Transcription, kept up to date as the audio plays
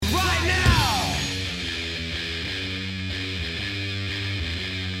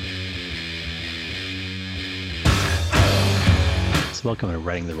podcast. Welcome to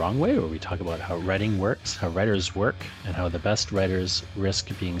Writing the Wrong Way, where we talk about how writing works, how writers work, and how the best writers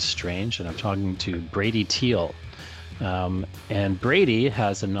risk being strange. And I'm talking to Brady Teal. And Brady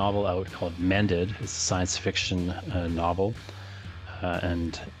has a novel out called Mended. It's a science fiction novel,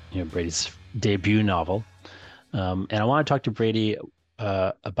 and Brady's debut novel. And I want to talk to Brady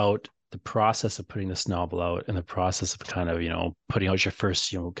about the process of putting this novel out and the process of kind of putting out your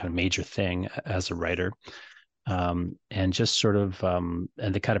first kind of major thing as a writer. And just sort of and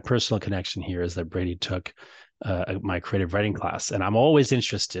the kind of personal connection here is that Brady took my creative writing class, and I'm always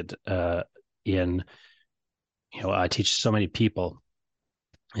interested in I teach so many people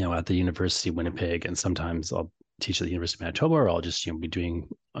at the University of Winnipeg, and sometimes I'll teach at the University of Manitoba, or I'll just be doing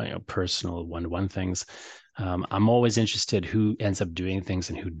personal one-to-one things. I'm always interested who ends up doing things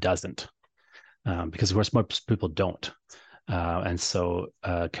and who doesn't, because of course most people don't. And so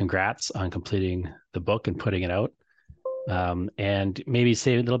congrats on completing the book and putting it out. And maybe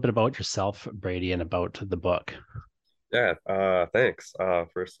say a little bit about yourself, Brady, and about the book. Yeah, thanks.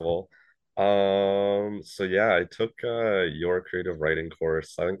 First of all. So yeah, I took your creative writing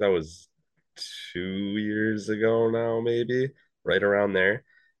course. I think that was 2 years ago now, maybe, right around there.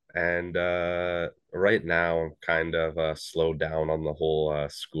 And right now I'm kind of slowed down on the whole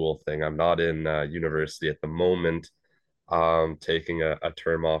school thing. I'm not in university at the moment. Taking a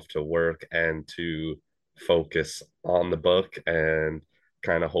term off to work and to focus on the book and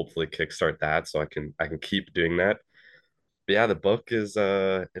kind of hopefully kickstart that so I can keep doing that. But yeah, the book is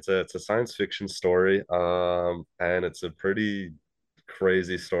it's a science fiction story, and it's a pretty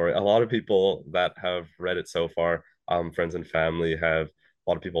crazy story. A lot of people that have read it so far, friends and family, have a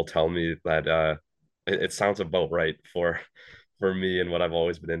lot of people tell me that it sounds about right for me and what I've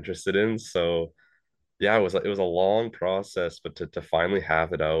always been interested in. So yeah, it was a long process, but to finally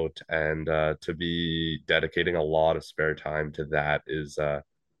have it out and to be dedicating a lot of spare time to that is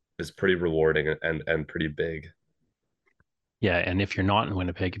pretty rewarding and pretty big. Yeah, and if you're not in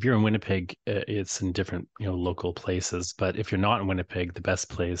Winnipeg, if you're in Winnipeg, it's in different local places. But if you're not in Winnipeg, the best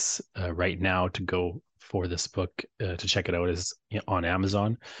place right now to go for this book to check it out is on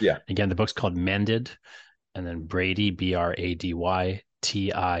Amazon. Yeah. Again, the book's called Mended, and then Brady, Bradytiel,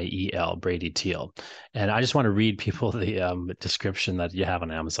 Brady Teal. And I just want to read people the description that you have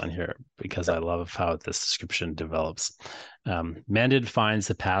on Amazon here because I love how this description develops. Mended finds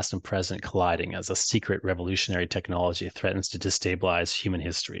the past and present colliding as a secret revolutionary technology threatens to destabilize human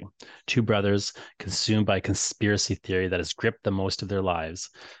history. Two brothers, consumed by conspiracy theory that has gripped the most of their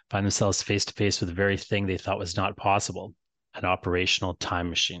lives, find themselves face to face with the very thing they thought was not possible, an operational time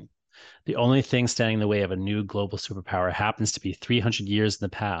machine. The only thing standing in the way of a new global superpower happens to be 300 years in the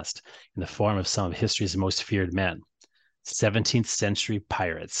past in the form of some of history's most feared men, 17th century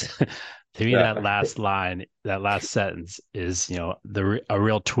pirates. To me, that Yeah. last line, that last sentence is, a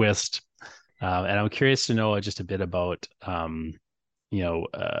real twist. And I'm curious to know just a bit about, how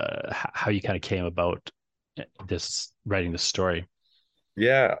you kind of came about this writing this story.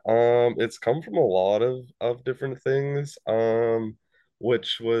 Yeah, it's come from a lot of different things.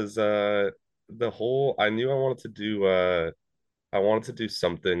 Which was the whole I knew I wanted to do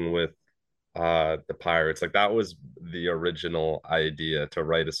something with the pirates. Like that was the original idea to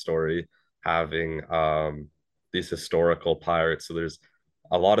write a story having these historical pirates. So there's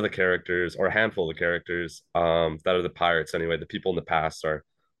a lot of the characters or a handful of the characters that are the pirates anyway. The people in the past are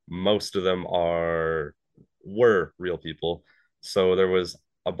most of them are were real people. So there was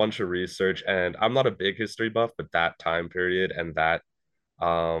a bunch of research, and I'm not a big history buff, but that time period and that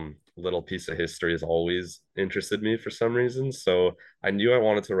little piece of history has always interested me for some reason. So I knew I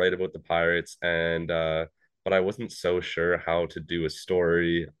wanted to write about the pirates, and but I wasn't so sure how to do a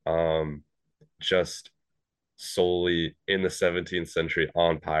story just solely in the 17th century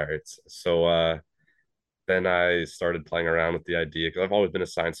on pirates. So then I started playing around with the idea because I've always been a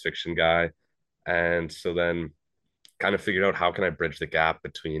science fiction guy. And so then kind of figured out how can I bridge the gap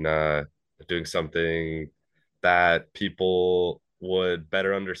between doing something that people would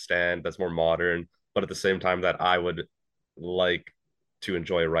better understand, that's more modern, but at the same time that I would like to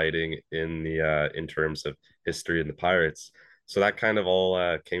enjoy writing in terms of history and the pirates. So that kind of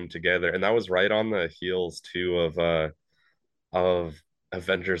all came together, and that was right on the heels too of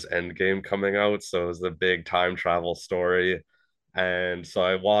Avengers Endgame coming out. So it was the big time travel story. And so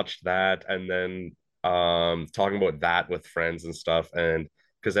I watched that and then talking about that with friends and stuff. And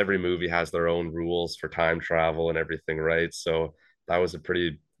because every movie has their own rules for time travel and everything, right? So that was a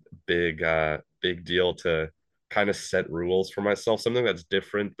pretty big deal to kind of set rules for myself, something that's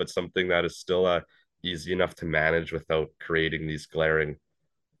different, but something that is still easy enough to manage without creating these glaring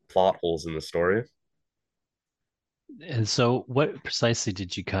plot holes in the story. And so, what precisely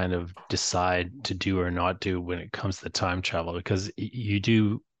did you kind of decide to do or not do when it comes to time travel? Because you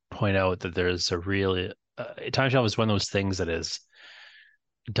do point out that there's a really time travel is one of those things that is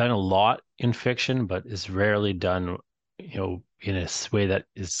done a lot in fiction, but is rarely done, in a way that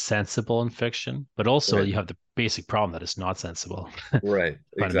is sensible in fiction. But also, Right. you have the basic problem that it's not sensible Right.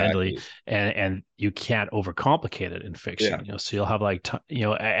 fundamentally, Exactly. and you can't overcomplicate it in fiction. Yeah. So you'll have like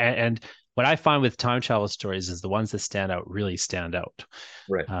and what I find with time travel stories is the ones that stand out really stand out.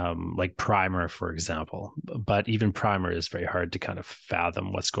 Right. Like Primer, for example. But even Primer is very hard to kind of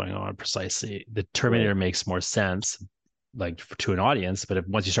fathom what's going on precisely. The Right. Terminator makes more sense, like to an audience, but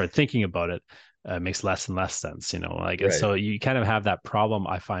once you start thinking about it, it makes less and less sense. Like, and Right. so you kind of have that problem.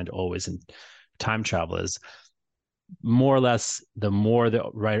 I find always in time travel is more or less the more the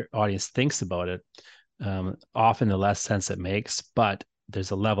right audience thinks about it, often the less sense it makes. But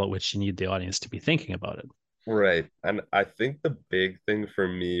there's a level at which you need the audience to be thinking about it. Right. And I think the big thing for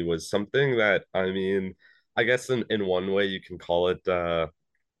me was something that, I mean, I guess in one way you can call it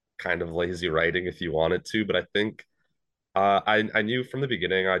kind of lazy writing if you wanted to, but I think I knew from the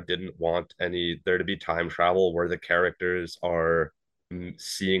beginning I didn't want any there to be time travel where the characters are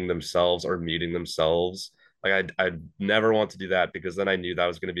seeing themselves or meeting themselves. Like I'd never want to do that because then I knew that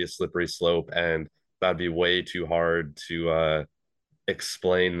was going to be a slippery slope and that'd be way too hard to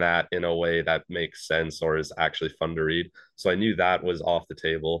explain that in a way that makes sense or is actually fun to read. So I knew that was off the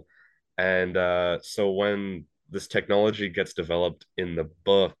table. And so when this technology gets developed in the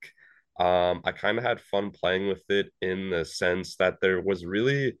book, I kind of had fun playing with it in the sense that there was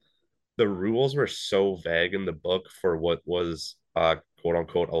really the rules were so vague in the book for what was quote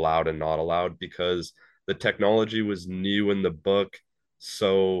unquote allowed and not allowed because the technology was new in the book.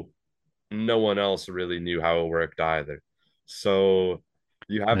 So no one else really knew how it worked either. So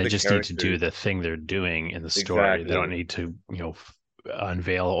you And have they the just need to do characters the thing they're doing in the story. They don't exactly need to,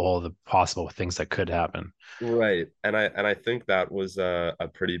 unveil all the possible things that could happen. right, and I think that was a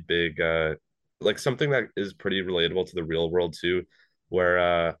pretty big like something that is pretty relatable to the real world too,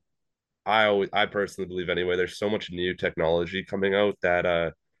 where I personally believe anyway. There's so much new technology coming out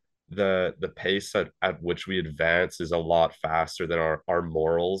that the pace at which we advance is a lot faster than our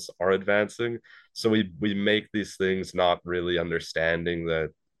morals are advancing. So we make these things not really understanding the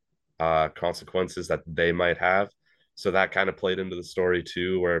consequences that they might have. So that kind of played into the story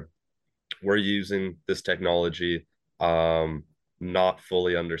too, where we're using this technology, um, not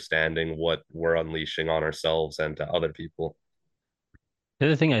fully understanding what we're unleashing on ourselves and to other people. The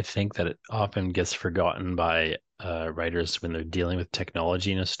other thing I think that it often gets forgotten by writers when they're dealing with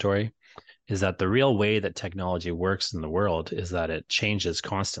technology in a story is that the real way that technology works in the world is that it changes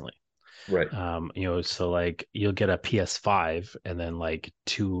constantly. Right. So like you'll get a PS5 and then like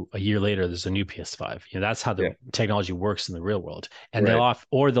a year later there's a new PS5. That's how Yeah. the technology works in the real world. And Right.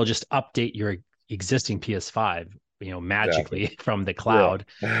 they'll just update your existing PS5, Exactly. magically from the Yeah. cloud.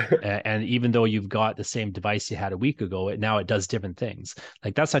 And even though you've got the same device you had a week ago, now it does different things.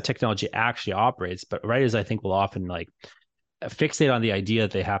 Like that's how technology actually operates. But writers, I think, will often like fixate on the idea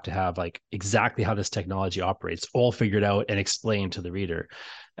that they have to have like exactly how this technology operates all figured out and explained to the reader.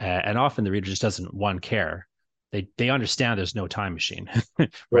 And often the reader just doesn't one care. They understand there's no time machine,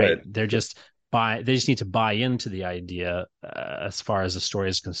 right? Right. They just need to buy into the idea as far as the story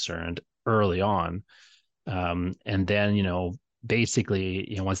is concerned early on. And then,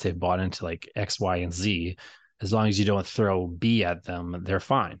 basically, once they've bought into like X, Y, and Z, as long as you don't throw B at them, they're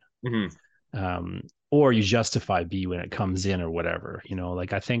fine. Mhm. um, or you justify B when it comes in or whatever.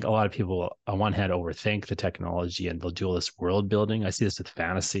 Like I think a lot of people on one hand overthink the technology and they'll do all this world building. I see this with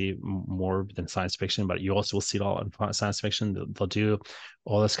fantasy more than science fiction, but you also will see it all in science fiction. They'll do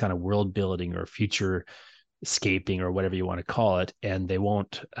all this kind of world building or future escaping or whatever you want to call it, and they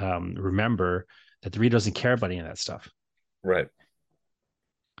won't remember that the reader doesn't care about any of that stuff, Right.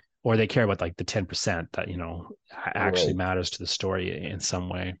 or they care about like the 10% that actually Right. matters to the story in some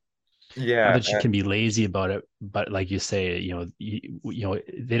way. Not Yeah. that you can be lazy about it, but like you say,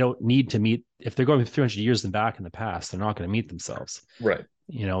 they don't need to meet if they're going 300 years in back in the past, they're not going to meet themselves. Right.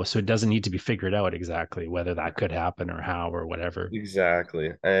 So it doesn't need to be figured out exactly whether that could happen or how or whatever.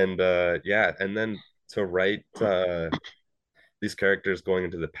 Exactly. And yeah, and then to write these characters going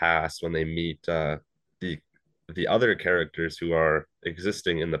into the past when they meet the the other characters who are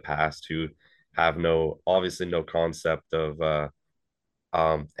existing in the past who have obviously no concept of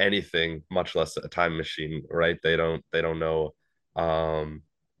anything, much less a time machine, right? They don't know um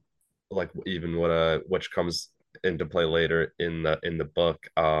like even which comes into play later in the book,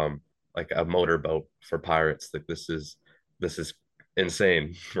 like a motorboat for pirates. Like this is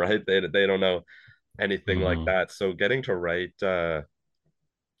insane, right? They don't know. anything like Hmm. that. So getting to write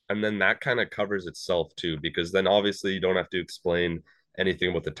and then that kind of covers itself too, because then obviously you don't have to explain anything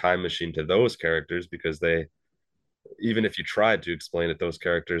about the time machine to those characters because they, even if you tried to explain it, those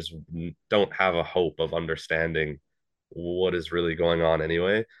characters don't have a hope of understanding what is really going on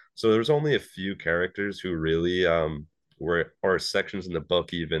anyway. So there's only a few characters who really were, or sections in the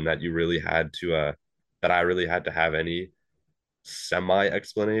book even, that you really had to that I really had to have any semi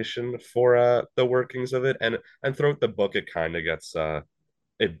explanation for the workings of it. And throughout the book it kind of gets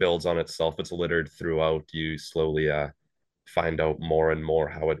it builds on itself. It's littered throughout. You slowly find out more and more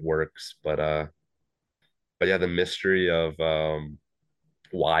how it works. But yeah, the mystery of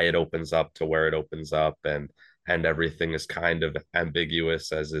why it opens up to where it opens up, and everything is kind of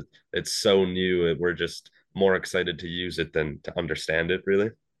ambiguous as it's so new. We're just more excited to use it than to understand it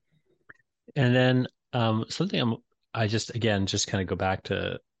really. And then something I just again just kind of go back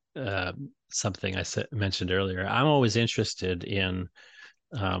to uh, something I said mentioned earlier. I'm always interested in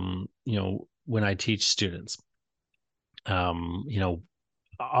when I teach students. You know,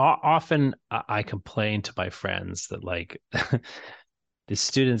 often I complain to my friends that like the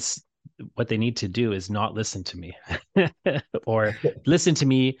students, what they need to do is not listen to me or listen to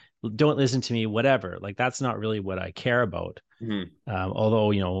me, don't listen to me, whatever. Like that's not really what I care about. Mhm.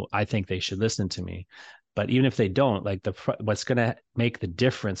 Although, I think they should listen to me. But even if they don't, like what's going to make the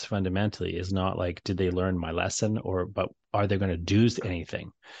difference fundamentally is not like, did they learn my lesson but are they going to do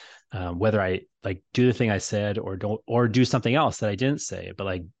anything? Whether I like do the thing I said or don't, or do something else that I didn't say, but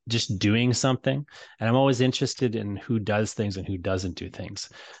like just doing something. And I'm always interested in who does things and who doesn't do things.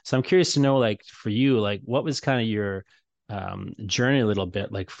 So I'm curious to know, like for you, like what was kind of your journey a little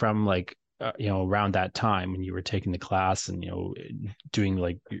bit, like from like around that time when you were taking the class and doing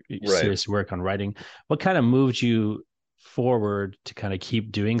like Right. serious work on writing. What kind of moved you forward to kind of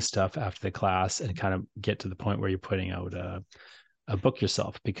keep doing stuff after the class and kind of get to the point where you're putting out a book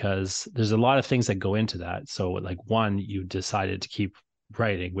yourself, because there's a lot of things that go into that. So like one, you decided to keep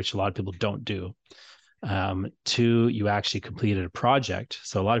writing, which a lot of people don't do. Two, you actually completed a project.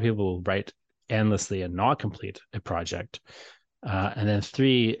 So a lot of people will write endlessly and not complete a project. And then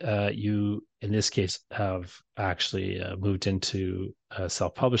three, you in this case have actually moved into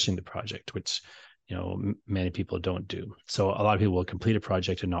self-publishing the project, which many people don't do. So a lot of people will complete a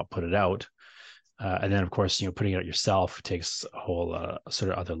project and not put it out, and then of course putting it out yourself takes a whole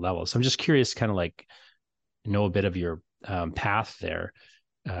sort of other level. So I'm just curious, kind of like know a bit of your path there,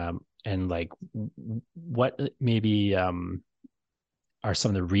 and like what maybe are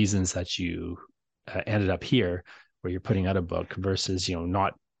some of the reasons that you ended up here where you're putting out a book versus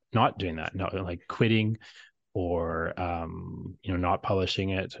not doing that, not like quitting, or not publishing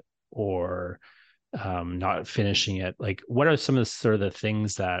it, or not finishing it. Like what are some of the sort of the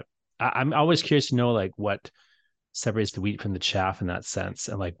things that I'm always curious to know, like what separates the wheat from the chaff in that sense,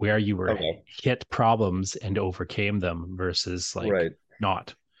 and like where you were Okay. hit problems and overcame them versus like Right.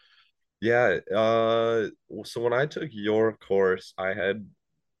 not. Yeah. So when I took your course, I had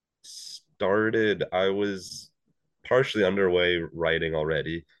started, I was partially underway writing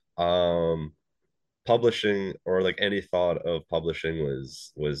already. Um, Publishing or like any thought of publishing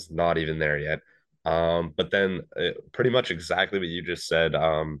was not even there yet. But then pretty much exactly what you just said.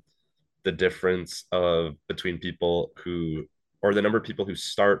 The difference of between people who, or the number of people who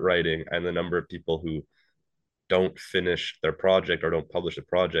start writing and the number of people who don't finish their project or don't publish a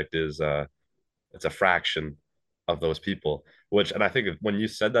project is it's a fraction of those people. Which, and I think when you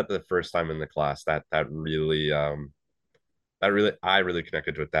said that the first time in the class, that really, I really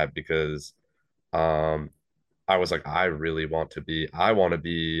connected with that because um I was like, I want to be I want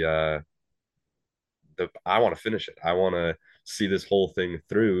to finish it. I want to see this whole thing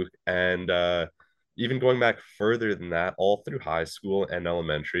through. And even going back further than that, all through high school and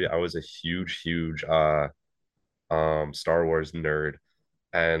elementary, I was a huge Star Wars nerd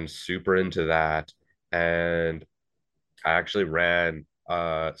and super into that. And I actually ran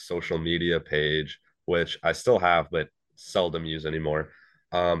a social media page, which I still have, but seldom use anymore.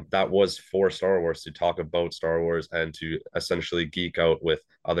 That was for Star Wars, to talk about Star Wars and to essentially geek out with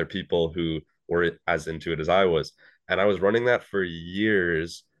other people who were as into it as I was. And I was running that for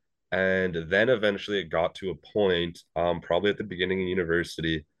years. And then eventually it got to a point, probably at the beginning of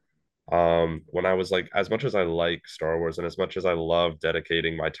university, when I was like, as much as I like Star Wars and as much as I love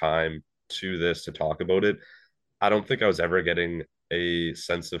dedicating my time to this to talk about it, I don't think I was ever getting a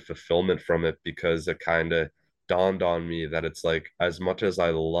sense of fulfillment from it because it kind of dawned on me that it's like, as much as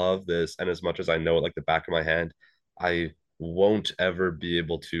I love this and as much as I know it like the back of my hand, I won't ever be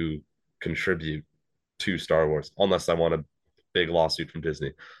able to contribute to Star Wars unless I want a big lawsuit from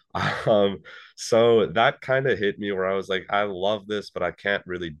Disney. Um, so that kind of hit me where I was like, I love this, but I can't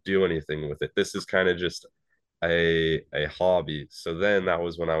really do anything with it. This is kind of just a hobby. So then that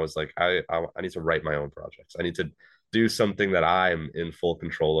was when I was like, I need to write my own projects. I need to do something that I'm in full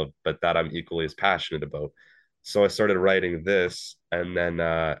control of, but that I'm equally as passionate about. So I started writing this, and then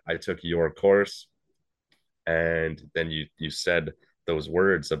I took your course, and then you said those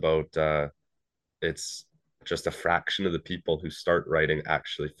words about it's just a fraction of the people who start writing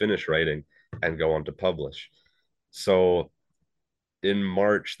actually finish writing and go on to publish. So in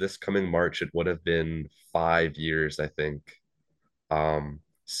March, this coming March, it would have been 5 years, I think,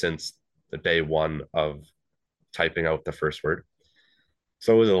 since the day one of typing out the first word.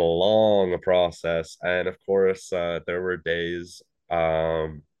 So it was a long process, and of course, there were days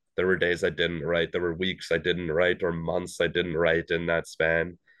I didn't write, there were weeks I didn't write, or months I didn't write in that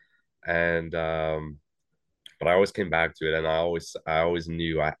span, and but I always came back to it, and I always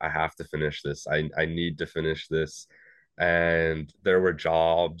knew I have to finish this. I need to finish this, and there were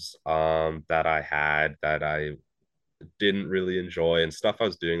jobs that I had that I didn't really enjoy and stuff I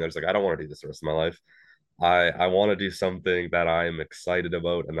was doing. I was like, I don't want to do this the rest of my life. I want to do something that I'm excited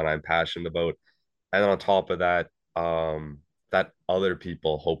about and that I'm passionate about. And on top of that, that other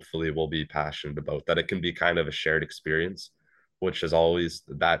people hopefully will be passionate about, that it can be kind of a shared experience, which is always,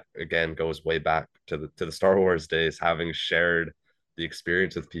 that again goes way back to the Star Wars days, having shared the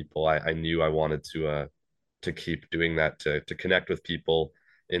experience with people. I knew I wanted to keep doing that, to connect with people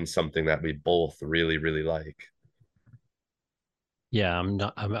in something that we both really, really like. Yeah, I'm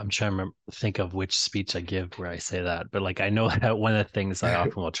not. I'm trying to think of which speech I give where I say that, but like I know that one of the things I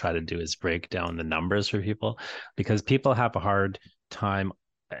often will try to do is break down the numbers for people because people have a hard time.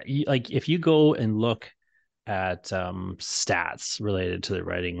 Like if you go and look at stats related to the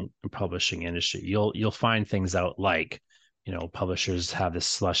writing and publishing industry, you'll find things out like, publishers have this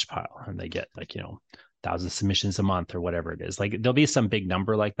slush pile and they get like, 1,000 submissions a month or whatever it is. Like there'll be some big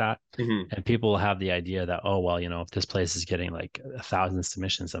number like that. Mhm. And people will have the idea that, oh, well, if this place is getting like 1,000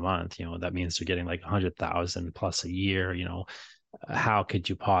 submissions a month, that means they're getting like 100,000 plus a year. How could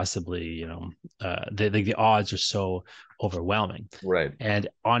you possibly, the odds are so overwhelming. Right. And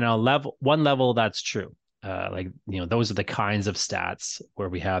on one level, that's true. Like, those are the kinds of stats where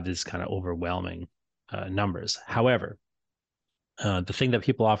we have these kind of overwhelming numbers. However, the thing that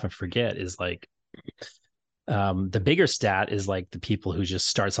people often forget is like the bigger stat is like the people who just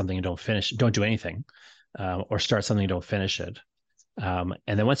start something and don't do anything, or start something and don't finish it. And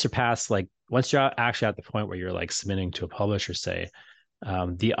then once you're actually at the point where you're like submitting to a publisher, say,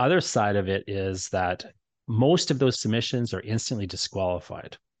 the other side of it is that most of those submissions are instantly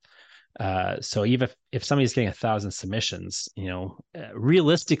disqualified. So even if somebody's getting 1,000 submissions,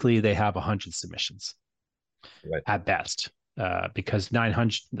 realistically they have 100 submissions Right. at best, because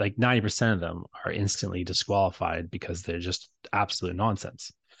 900, like 90% of them are instantly disqualified because they're just absolute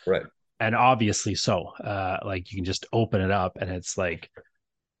nonsense. Right. And obviously so. Like you can just open it up and it's like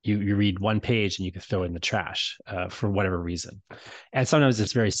you read one page and you can throw it in the trash for whatever reason. And sometimes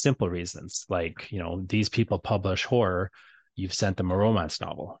it's very simple reasons, like these people publish horror, you've sent them a romance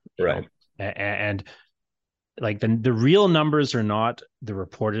novel, Right. and like the real numbers are not the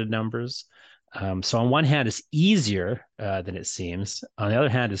reported numbers. So on one hand, it's easier than it seems. On the other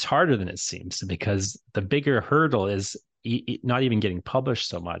hand, it's harder than it seems because the bigger hurdle is not even getting published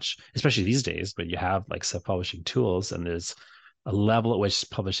so much, especially these days. But you have like self-publishing tools, and there's a level at which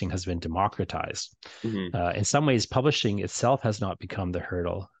publishing has been democratized. Mhm. In some ways, publishing itself has not become the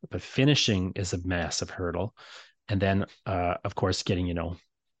hurdle, but finishing is a massive hurdle. And then, of course, getting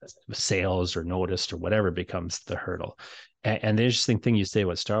sales or noticed or whatever becomes the hurdle. And the interesting thing you say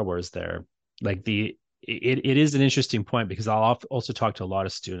about Star Wars there, like it is an interesting point because I'll also talk to a lot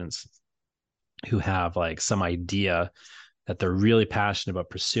of students who have like some idea that they're really passionate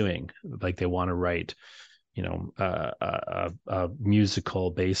about pursuing, like they want to write, a musical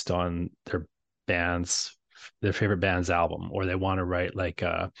based on their favorite band's album, or they want to write like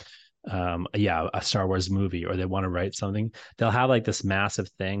a Star Wars movie, or they want to write something. They'll have like this massive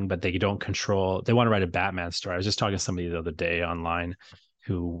thing, but they don't control. They want to write a Batman story. I was just talking to somebody the other day online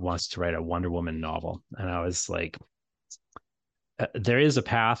who wants to write a Wonder Woman novel, and I was like, there is a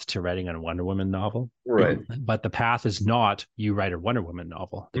path to writing a Wonder Woman novel, Right. but the path is not you write a Wonder Woman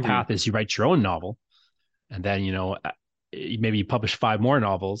novel. The Mhm. path is you write your own novel, and then maybe you publish five more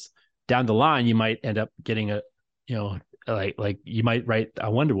novels. Down the line, you might end up getting you know, like you might write a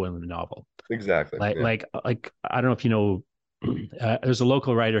Wonder Woman novel. Exactly. Yeah. Like I don't know if you know, there's a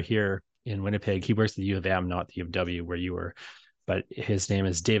local writer here in Winnipeg. He works at the U of M, not the U of W where you were, but his name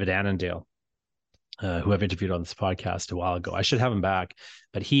is David Annandale. who I've interviewed on this podcast a while ago. I should have him back,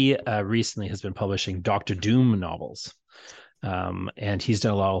 but he recently has been publishing Doctor Doom novels. And he's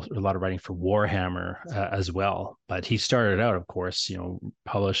done a lot of writing for Warhammer as well. But he started out, of course,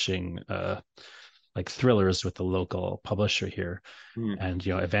 publishing like thrillers with the local publisher here, Mm. and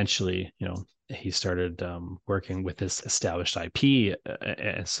eventually, he started working with this established IP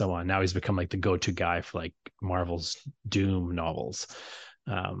and so on. Now he's become like the go-to guy for like Marvel's Doom novels,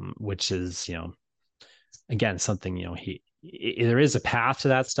 which is again something there is a path to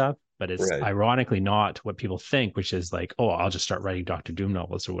that stuff, but it's Right. ironically not what people think, which is like, oh, I'll just start writing Doctor Doom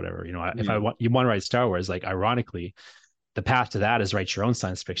novels or whatever. If I Mm. want, you want to write Star Wars, like ironically, the path to that is write your own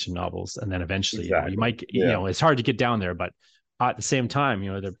science fiction novels, and then eventually, you Exactly. might, Yeah. it's hard to get down there, but at the same time,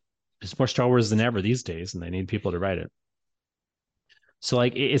 there's more Star Wars than ever these days, and they need people to write it. So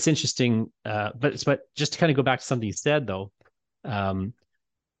like it's interesting, but just to kind of go back to something you said though, um,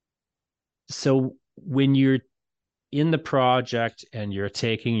 so when you're in the project and you're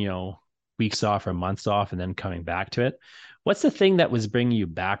taking, weeks off or months off and then coming back to it, what's the thing that was bringing you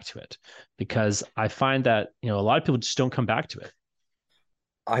back to it? Because I find that, a lot of people just don't come back to it.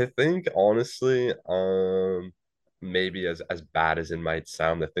 I think honestly, maybe as bad as it might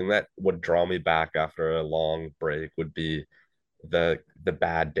sound, the thing that would draw me back after a long break would be the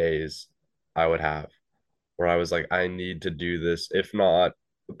bad days I would have, where I was like, I need to do this. If not,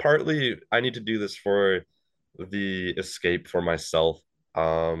 partly I need to do this for the escape for myself,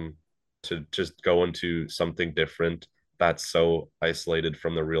 to just go into something different that's so isolated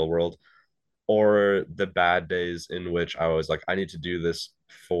from the real world, or the bad days in which I was like, I need to do this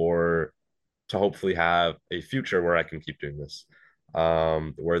for to hopefully have a future where I can keep doing this.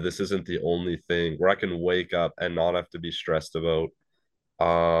 Where this isn't the only thing, where I can wake up and not have to be stressed about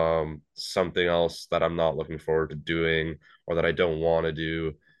something else that I'm not looking forward to doing or that I don't want to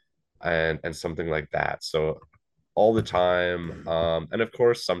do, and something like that. So all the time, and of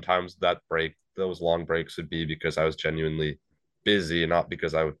course sometimes those long breaks would be because I was genuinely busy, not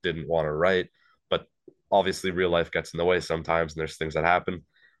because I didn't want to write. But obviously real life gets in the way sometimes, and there's things that happen.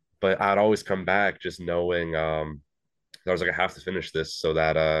 But I'd always come back just knowing, I was like, I have to finish this so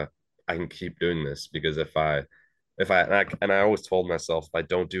that I can keep doing this, because if I always told myself, if I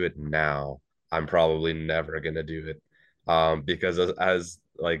don't do it now, I'm probably never gonna do it. Because as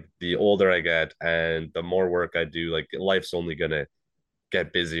like the older I get and the more work I do, like life's only gonna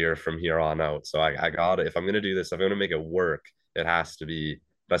get busier from here on out. So I gotta, if I'm gonna do this, if I'm gonna make it work, it has to be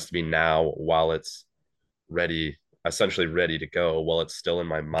now, while it's ready, essentially ready to go, while it's still in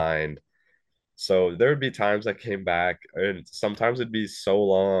my mind. So there would be times I came back, and sometimes it'd be so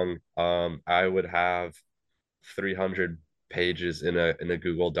long. I would have 300 pages in a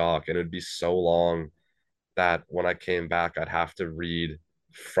Google Doc, and it'd be so long that when I came back, I'd have to read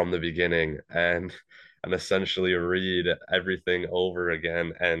from the beginning and essentially read everything over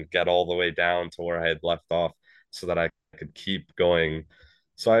again and get all the way down to where I had left off, so that I could keep going.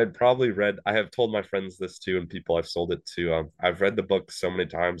 So I have told my friends this too, and people I've sold it to. I've read the book so many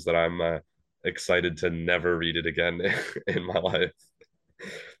times that I'm excited to never read it again in my life.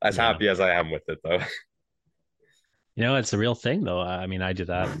 As Yeah. happy as I am with it, though. It's a real thing though. I mean, I do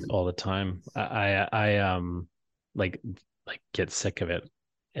that all the time. Like get sick of it.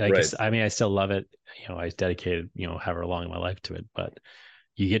 Like, Right. I mean, I still love it. I dedicated, however long in my life to it, but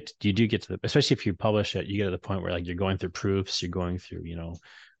you do get to especially if you publish it, you get to the point where like you're going through proofs, you're going through,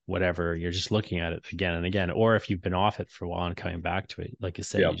 whatever, you're just looking at it again and again. Or if you've been off it for a while and coming back to it, like you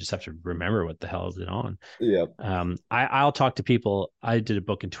say, Yeah. you just have to remember what the hell is it on. Yeah. I'll talk to people. I did a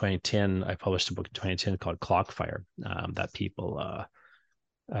book in 2010. I published a book in 2010 called Clockfire. That people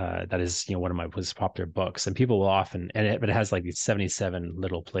that is one of my most popular books, and people will often, but it has like these 77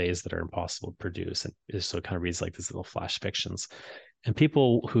 little plays that are impossible to produce, and so it kind of reads like these little flash fictions. And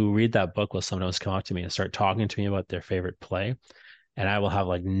people who read that book will sometimes come up to me and start talking to me about their favorite play, and I will have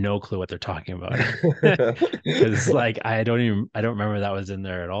like no clue what they're talking about because like I don't remember that was in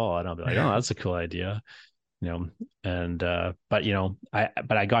there at all, and I'll be like, oh, that's a cool idea, you know. And I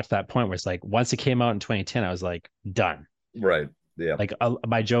got to that point where it's like once it came out in 2010, I was like done. Right. Yeah. Like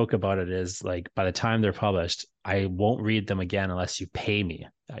my joke about it is like by the time they're published, I won't read them again unless you pay me.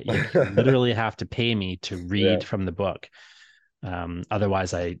 You literally have to pay me to Yeah. read from the book.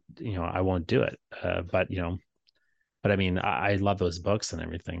 Otherwise, I won't do it. But I mean, I love those books and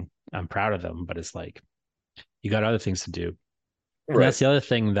everything. I'm proud of them, but it's like you got other things to do. And Right. that's the other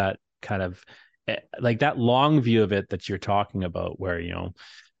thing that kind of like that long view of it that you're talking about, where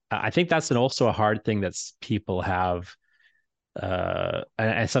I think that's also a hard thing that people have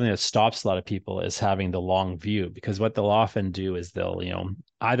And something that stops a lot of people is having the long view, because what they'll often do is they'll,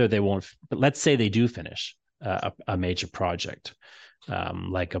 either they won't, but let's say they do finish a major project,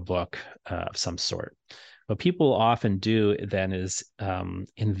 like a book of some sort. What people often do then is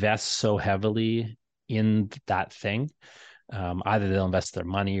invest so heavily in that thing. Either they'll invest their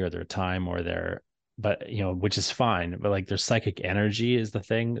money or their time or their, but which is fine. But like their psychic energy is the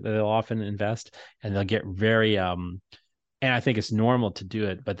thing that they'll often invest, and they'll get very and I think it's normal to do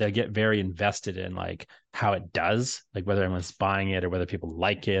it, but they get very invested in like how it does, like whether anyone's buying it or whether people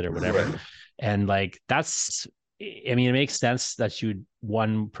like it or whatever. Right. And like that's, I mean, it makes sense that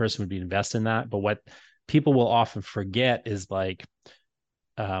one person would be invested in that, but what people will often forget is like,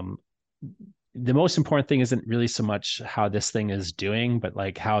 um, the most important thing isn't really so much how this thing is doing, but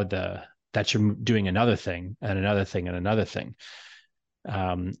like that you're doing another thing and another thing and another thing.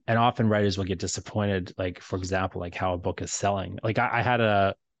 And often writers will get disappointed, like for example, like how a book is selling. Like I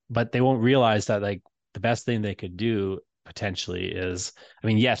had but they won't realize that like the best thing they could do potentially is, I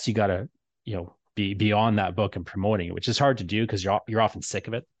mean, yes, you got to, be beyond that book and promoting it, which is hard to do because you're often sick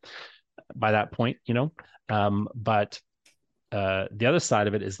of it by that point, but the other side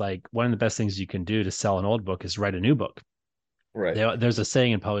of it is like one of the best things you can do to sell an old book is write a new book. Right. There's a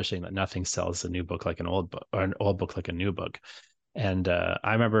saying in publishing that nothing sells a new book like an old book, or an old book like a new book. And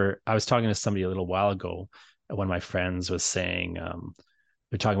I remember I was talking to somebody a little while ago. One of my friends was saying,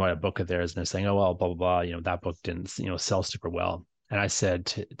 they're talking about a book of theirs, and they're saying, "Oh well, blah blah blah. That book didn't, sell super well." And I said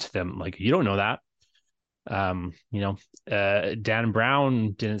to them, like, "You don't know that. Dan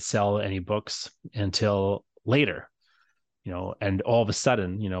Brown didn't sell any books until later. And all of a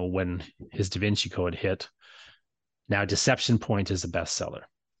sudden, when his Da Vinci Code hit, now Deception Point is a bestseller,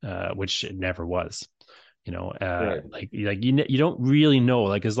 which it never was." Right. You don't really know,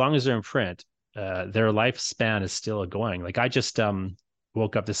 like as long as they're in print, their lifespan is still going. Like I just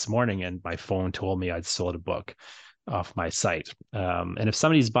woke up this morning and my phone told me I'd sold a book off my site. And if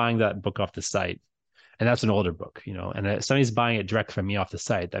somebody's buying that book off the site, and that's an older book, and if somebody's buying it direct from me off the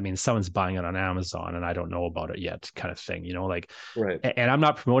site, that means someone's buying it on Amazon and I don't know about it yet, kind of thing, like, Right. and I'm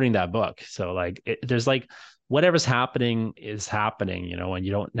not promoting that book. So like there's like whatever's happening is happening, and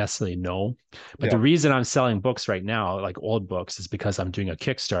you don't necessarily know. But the Yeah. reason I'm selling books right now, like old books, is because I'm doing a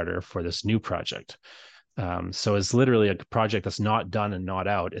Kickstarter for this new project. So it's literally a project that's not done and not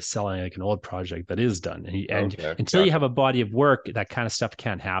out is selling like an old project that is done. And Okay. until you Gotcha. have a body of work, that kind of stuff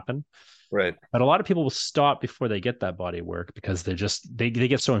can't happen. Right. But a lot of people will stop before they get that body of work because they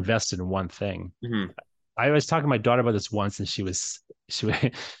get so invested in one thing. Hmm. I was talking to my daughter about this once, and she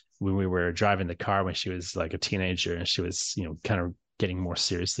when we were driving the car when she was like a teenager, and she was kind of getting more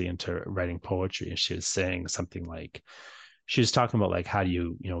seriously into writing poetry, and she was saying something like, she was talking about like how do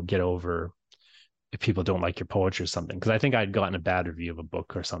you get over if people don't like your poetry or something, because I think I'd gotten a bad review of a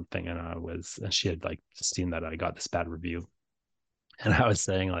book or something, and she had like seen that I got this bad review, and I was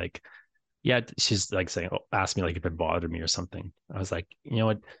saying like, yeah, she's like saying, oh, ask me like if it bothered me or something. I was like, you know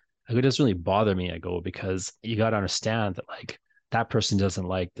what? It doesn't really bother me. I go, because you got to understand that like that person doesn't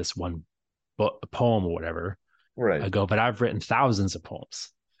like this one poem or whatever. Right. I go, but I've written thousands of poems.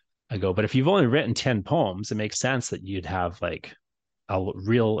 I go, but if you've only written 10 poems, it makes sense that you'd have like a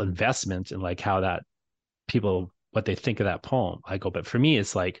real investment in like how that people, what they think of that poem. I go, but for me,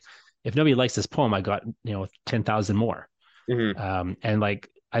 it's like, if nobody likes this poem, I got, 10,000 more. Hmm. And like,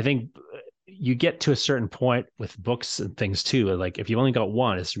 I think you get to a certain point with books and things too. Like if you've only got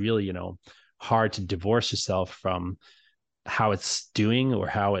one, it's really, hard to divorce yourself from how it's doing or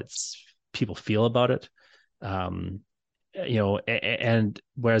how it's people feel about it. Um, and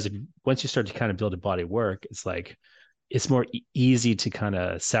whereas once you start to kind of build a body of work, it's like, it's more easy to kind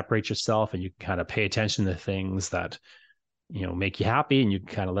of separate yourself, and you can kind of pay attention to things that, make you happy, and you can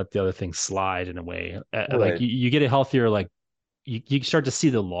kind of let the other things slide in a way. Like Right. you get a healthier, like you start to see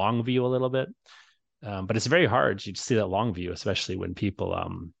the long view a little bit. But it's very hard to see that long view, especially when people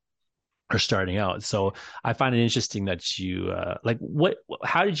are starting out. So I find it interesting that you like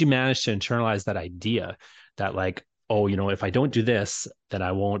how did you manage to internalize that idea that like, oh, if I don't do this, then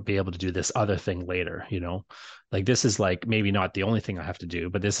I won't be able to do this other thing later, like this is like maybe not the only thing I have to do,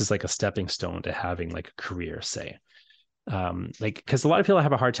 but this is like a stepping stone to having like a career, say. Like because a lot of people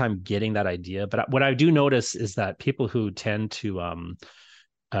have a hard time getting that idea, but what I do notice is that people who tend to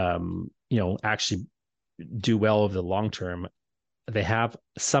actually do well over the long term, they have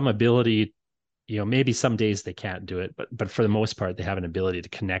some ability, maybe some days they can't do it, but for the most part, they have an ability to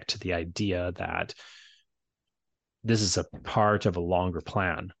connect to the idea that this is a part of a longer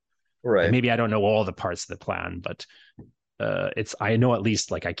plan. Like Right. maybe I don't know all the parts of the plan, but it's, I know at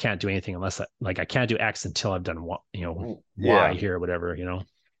least like I can't do anything unless like I can't do X until I've done what, Y Yeah. here or whatever,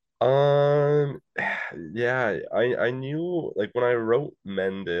 Um, yeah, I knew like when I wrote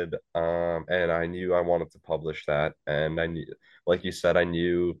Mended, and I knew I wanted to publish that, and I knew, like you said, I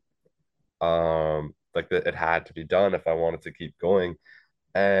knew, like that it had to be done if I wanted to keep going.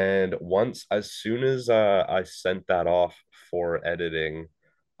 And as soon as I sent that off for editing,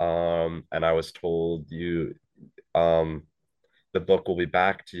 and I was told um, the book will be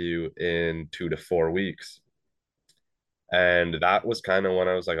back to you in 2 to 4 weeks. And that was kind of when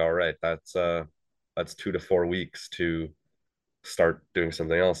I was like, all right, that's 2 to 4 weeks to start doing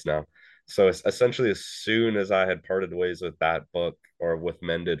something else now. So it's essentially as soon as I had parted ways with that book or with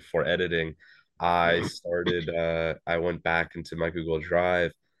Mended for editing, I went back into my Google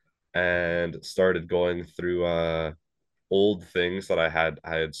Drive and started going through old things that I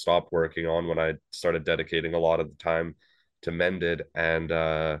had stopped working on when I started dedicating a lot of the time to Mended, and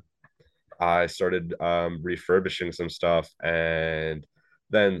I started refurbishing some stuff, and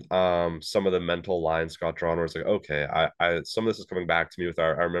then some of the mental lines got drawn where it's like, okay, some of this is coming back to me with I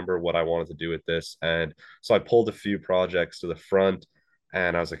remember what I wanted to do with this. And so I pulled a few projects to the front,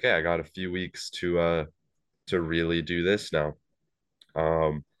 and I was like, hey, I got a few weeks to really do this now.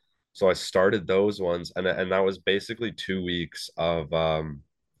 Um, so I started those ones, and that was basically 2 weeks of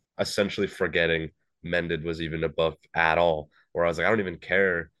essentially forgetting Mended was even a book at all. Where I was like, I don't even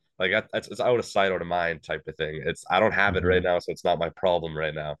care. Like it's out of sight, out of mind type of thing. It's I don't have it right Mhm. now, so it's not my problem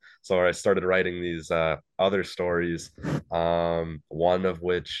right now. So I started writing these other stories, one of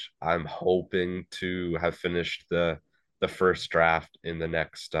which I'm hoping to have finished the first draft in the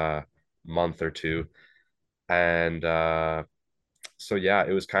next month or two. And so yeah,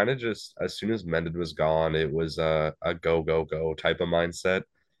 it was kind of just as soon as Mended was gone, it was a go go go type of mindset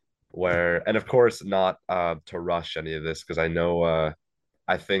where, and of course not to rush any of this because I know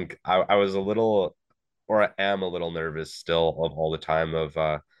I think I was a little, or I am a little nervous still of all the time of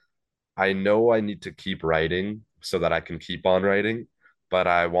I know I need to keep writing so that I can keep on writing, but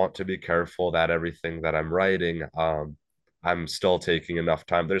I want to be careful that everything that I'm writing, I'm still taking enough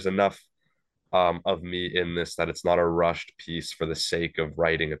time. There's enough of me in this that it's not a rushed piece for the sake of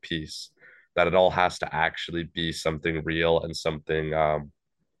writing a piece, that it all has to actually be something real and something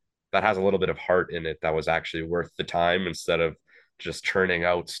that has a little bit of heart in it that was actually worth the time instead of just churning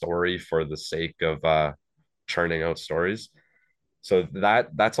out story for the sake of churning out stories. So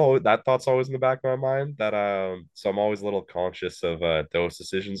that's all, that thought's always in the back of my mind, that so I'm always a little conscious of those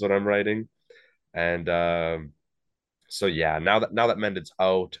decisions when I'm writing. And so yeah, now that Mended's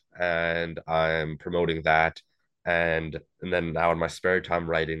out and I'm promoting that, and then now in my spare time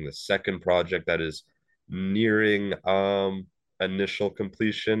writing the second project that is nearing initial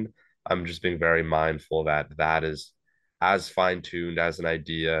completion, I'm just being very mindful that that is as fine-tuned as an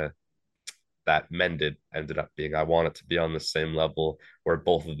idea that Mended ended up being. I want it to be on the same level where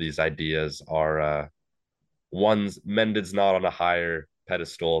both of these ideas are one's Mended's not on a higher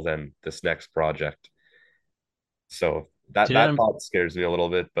pedestal than this next project. So that Did that Adam thought scares me a little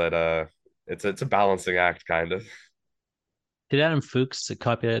bit, but it's a balancing act kind of. did Adam Fuchs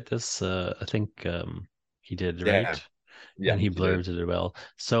copyright this? I think he did, Yeah, right? yeah, And he he did. blurbed it well.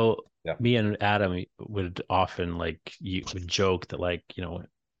 So Yeah, me and Adam would often like you would joke that like,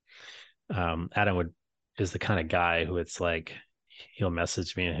 Adam would is the kind of guy who it's like he'll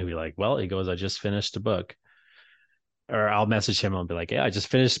message me and he'll be like, well, he goes, I just finished a book. Or I'll message him and I'll be like, yeah, I just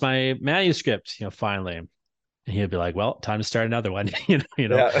finished my manuscript, finally. And he'll be like, well, time to start another one.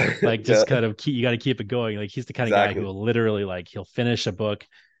 yeah, Like just yeah, kind of keep, you got to keep it going. Like he's the kind of guy who exactly. will literally like he'll finish a book,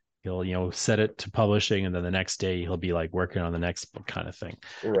 he'll set it to publishing, and then the next day he'll be like working on the next book kind of thing.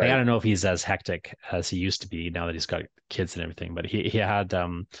 Like I Right. don't know if he's as hectic as he used to be now that he's got kids and everything, but he had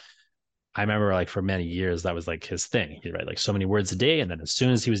I remember like for many years that was like his thing. He'd write like so many words a day, and then as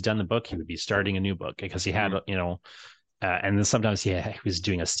soon as he was done the book, he would be starting a new book because he had Mhm. and then sometimes he was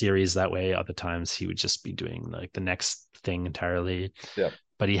doing a series that way. Other times he would just be doing like the next thing entirely. Yeah,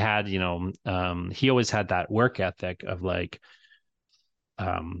 But he had, he always had that work ethic of like,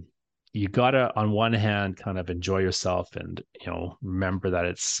 um, you gotta on one hand kind of enjoy yourself and remember that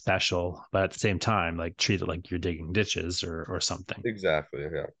it's special, but at the same time like treat it like you're digging ditches or something, exactly.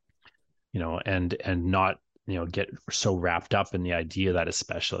 Yeah, and not get so wrapped up in the idea that it's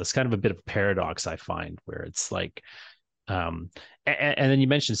special. It's kind of a bit of a paradox I find where it's like and then you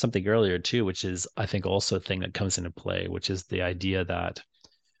mentioned something earlier too, which is I think also a thing that comes into play, which is the idea that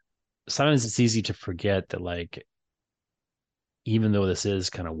sometimes it's easy to forget that like even though this is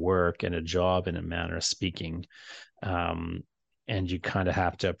kind of work and a job in a manner of speaking, um, and you kind of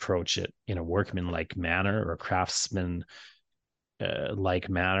have to approach it in a workman-like manner or craftsman like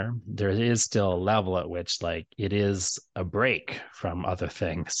manner. There is still a level at which like it is a break from other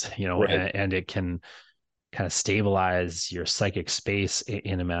things, Right. and it can kind of stabilize your psychic space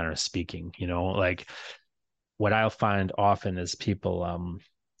in a manner of speaking. Like what I'll find often is people.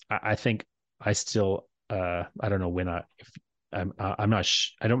 I think I still. I don't know when if I'm not.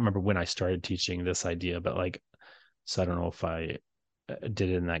 I don't remember when I started teaching this idea, but like, so I don't know if I did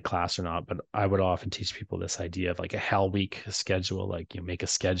it in that class or not. But I would often teach people this idea of like a hell week schedule. Like you make a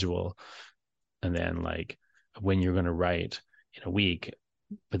schedule, and then like when you're going to write in a week,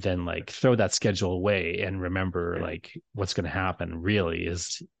 but then like throw that schedule away and remember like what's going to happen really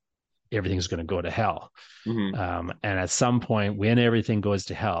is everything's going to go to hell. Hmm. And at some point when everything goes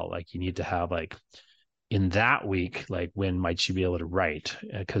to hell, like you need to have like in that week, like when might you be able to write?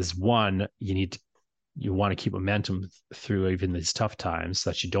 Because one, you want to keep momentum through even these tough times so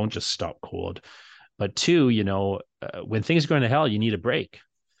that you don't just stop cold. But two, when things are going to hell, you need a break.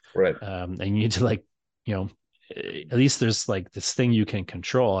 Right. And you need to like, you know, at least there's like this thing you can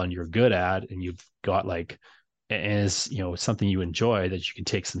control and you're good at, and you've got like, and is something you enjoy that you can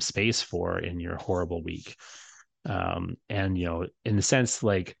take some space for in your horrible week. And in the sense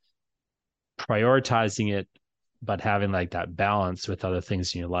like prioritizing it, but having like that balance with other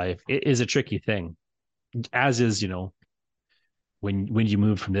things in your life, it is a tricky thing. As is, when you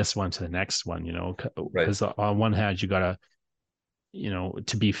move from this one to the next one, Right. because on one hand you gotta,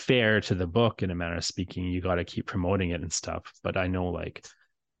 to be fair to the book in a manner of speaking, you got to keep promoting it and stuff. But I know like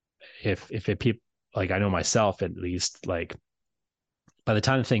if it people like I know myself at least like by the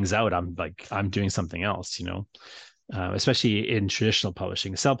time the thing's out, I'm doing something else, especially in traditional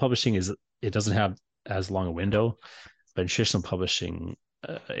publishing. Self-publishing it doesn't have as long a window, but in traditional publishing,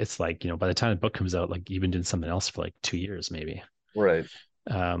 it's like, by the time the book comes out, like you've been doing something else for like 2 years, maybe. Right.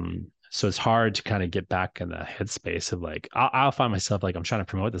 So it's hard to kind of get back in the headspace of like, I'll find myself like, I'm trying to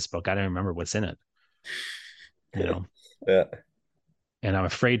promote this book. I don't remember what's in it, you know, Yeah. and I'm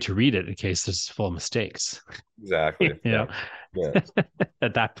afraid to read it in case there's full of mistakes, you Exactly. Yeah. know, Yeah.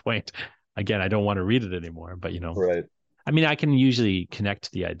 at that point, again, I don't want to read it anymore, but Right. I mean, I can usually connect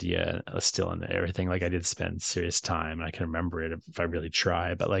to the idea still and everything. Like I did spend serious time and I can remember it if I really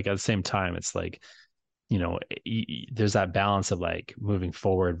try. But like at the same time, it's like, there's that balance of like moving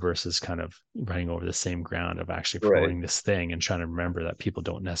forward versus kind of running over the same ground of actually Right. promoting this thing and trying to remember that people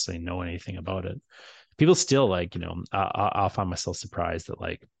don't necessarily know anything about it. People still like, I'll find myself surprised that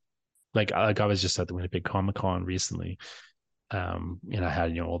like I was just at the Winnipeg Comic Con recently, and I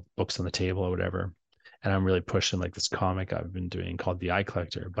had old books on the table or whatever, and I'm really pushing like this comic I've been doing called The Eye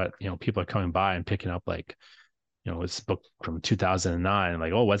Collector. But people are coming by and picking up like it's a book from 2009,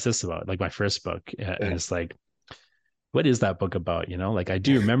 like, oh, what's this about? Like my first book, and Yeah. it's like, what is that book about? Like I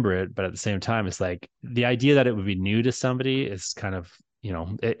do remember it, but at the same time, it's like the idea that it would be new to somebody is kind of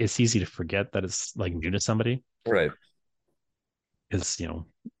it's easy to forget that it's like new to somebody Right. because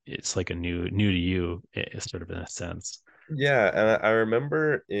it's like a new to you, sort of in a sense. Yeah, and I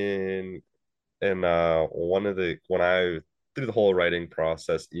remember in one of the when I through the whole writing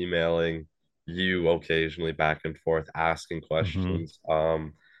process, emailing you occasionally back and forth, asking Hmm. questions,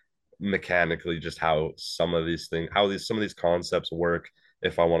 mechanically just how some of these things, how these some of these concepts work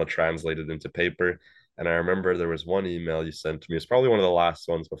if I want to translate it into paper. And I remember there was one email you sent to me. It's probably one of the last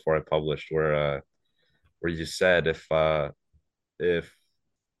ones before I published, where you said if the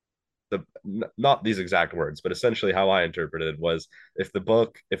not these exact words, but essentially how I interpreted it was if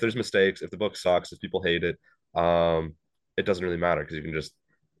there's mistakes, if the book sucks, if people hate it, it doesn't really matter because you can just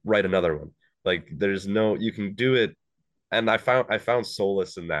write another one. Like there's no you can do it, and I found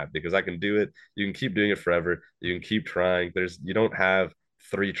solace in that because I can do it. You can keep doing it forever. You can keep trying. You don't have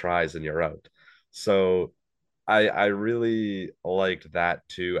three tries and you're out. So I really liked that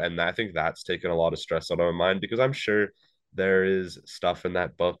too, and I think that's taken a lot of stress out of my mind because I'm sure there is stuff in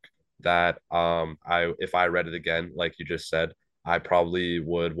that book that I if I read it again, like you just said, I probably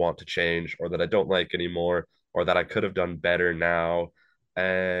would want to change or that I don't like anymore or that I could have done better now.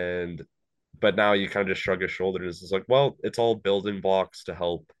 And but now you kind of just shrug your shoulders. It's like, well, it's all building blocks to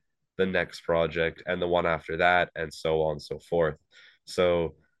help the next project and the one after that, and so on and so forth.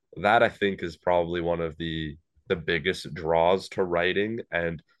 So that I think is probably one of the biggest draws to writing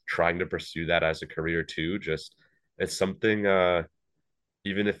and trying to pursue that as a career too. Just it's something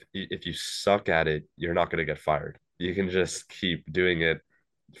even if you suck at it, you're not going to get fired. You can just keep doing it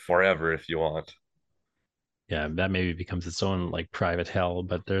forever if you want. Yeah, that maybe becomes its own like private hell,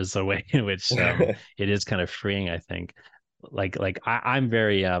 but there's a way in which it is kind of freeing, I think. I'm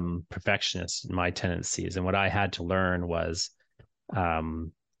very perfectionist in my tendencies, and what I had to learn was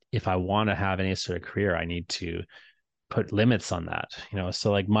um, if I want to have any sort of career, I need to put limits on that.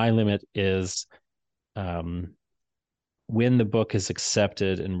 So like my limit is um, when the book is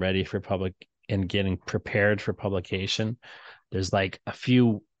accepted and ready for public and getting prepared for publication, there's like a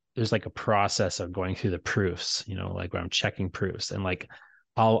few there's like a process of going through the proofs, like where I'm checking proofs, and like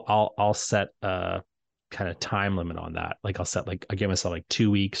I'll set a kind of time limit on that. Like I give myself like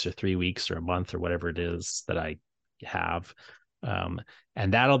 2 weeks or 3 weeks or a month or whatever it is that I have. Um,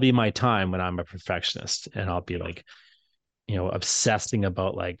 and that'll be my time when I'm a perfectionist, and I'll be like, obsessing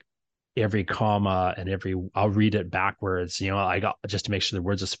about like every comma and I'll read it backwards, I got just to make sure the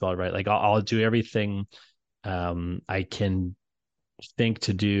words are spelled right. Like I'll do everything I can think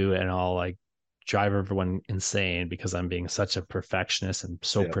to do, and I'll like drive everyone insane because I'm being such a perfectionist and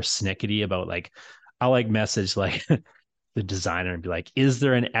so Yeah. persnickety about like I'll like message like the designer and be like, is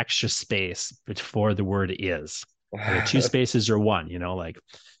there an extra space before the word is? Are there two spaces or one? Like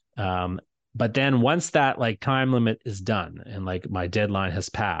um but then once that like time limit is done and like my deadline has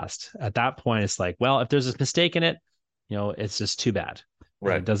passed, at that point it's like, well, if there's a mistake in it, it's just too bad. And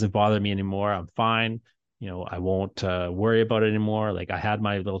Right. it doesn't bother me anymore. I'm fine. I won't worry about it anymore. Like I had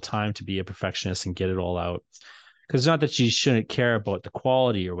my little time to be a perfectionist and get it all out. Because it's not that you shouldn't care about the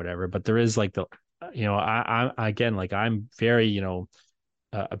quality or whatever, but there is like I again, like I'm very,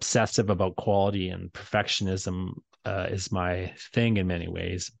 obsessive about quality, and perfectionism is my thing in many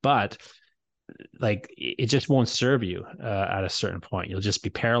ways. But like it just won't serve you at a certain point. You'll just be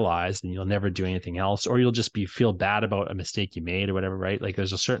paralyzed and you'll never do anything else, or you'll just be feel bad about a mistake you made or whatever, right? Like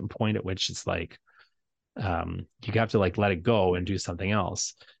there's a certain point at which it's like you have to like let it go and do something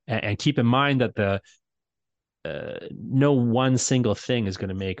else, and keep in mind that the no one single thing is going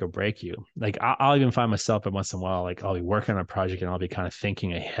to make or break you. Like I'll even find myself every once in a while, like I'll be working on a project and I'll be kind of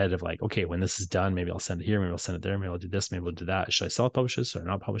thinking ahead of like, okay, when this is done, maybe I'll send it here, maybe I'll send it there, maybe I'll do this, maybe I'll do that. Should I self-publish this or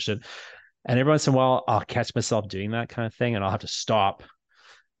not publish it? And every once in a while, I'll catch myself doing that kind of thing, and I'll have to stop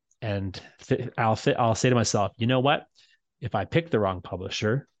and I'll say to myself, you know what? If I pick the wrong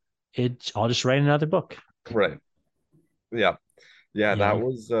publisher, I'll just write another book. Right. Yeah. Yeah, You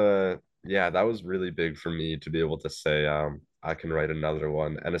know, that was really big for me to be able to say I can write another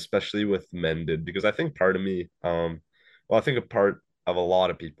one, and especially with Mended, because I think part of me well, I think a part of a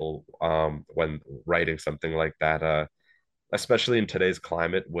lot of people when writing something like that, especially in today's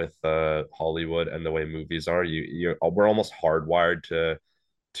climate with Hollywood and the way movies are, we're almost hardwired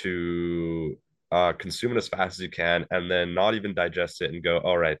to consume it as fast as you can, and then not even digest it and go,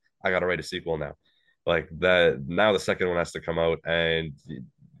 all right, I gotta write a sequel now. Like that, now the second one has to come out, and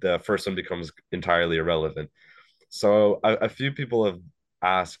the first one becomes entirely irrelevant. So a few people have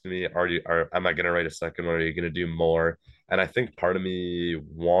asked me, am I gonna write a second one? Are you gonna do more? And I think part of me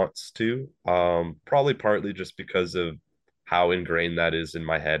wants to, probably partly just because of how ingrained that is in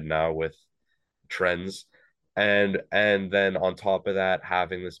my head now with trends, and then on top of that,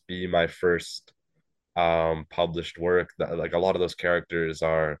 having this be my first published work, that like a lot of those characters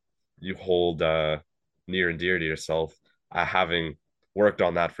are, you hold near and dear to yourself, having worked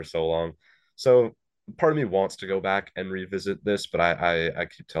on that for so long. So part of me wants to go back and revisit this, but I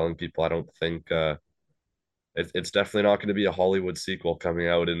keep telling people I don't think it's definitely not going to be a Hollywood sequel coming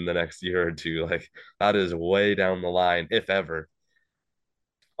out in the next year or two. Like that is way down the line, if ever.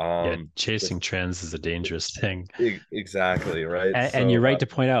 yeah, Just chasing trends is a dangerous thing. exactly right. And So you're right to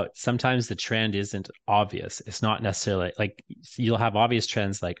point out sometimes the trend isn't obvious. It's not necessarily like you'll have obvious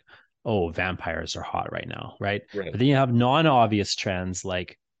trends like, oh, vampires are hot right now, right? right. But then you have non-obvious trends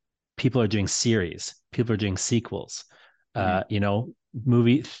like people are doing series, people are doing sequels, Mhm. uh, you know,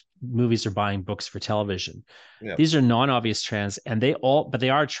 movies are buying books for television. Yeah. These are non-obvious trends, and but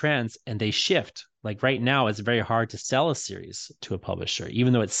they are trends and they shift. Like right now, it's very hard to sell a series to a publisher,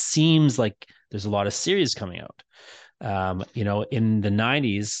 even though it seems like there's a lot of series coming out. In the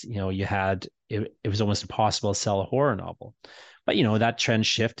 90s, it was almost impossible to sell a horror novel. But that trend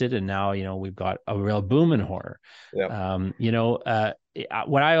shifted, and now we've got a real boom in horror. Yeah.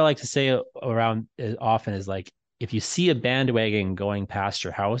 What I like to say around often is like, if you see a bandwagon going past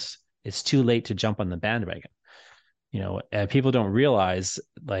your house, it's too late to jump on the bandwagon. And people don't realize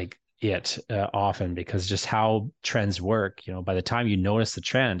like it often, because just how trends work. By the time you notice the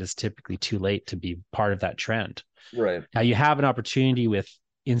trend, it's typically too late to be part of that trend. Right. Now you have an opportunity with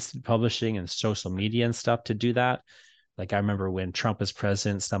instant publishing and social media and stuff to do that. Like I remember when Trump was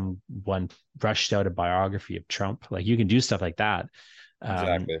president, someone rushed out a biography of Trump. Like you can do stuff like that,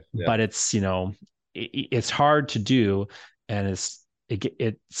 Exactly. Yeah. but it's hard to do, and it's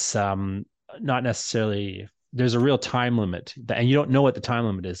not necessarily. There's a real time limit, and you don't know what the time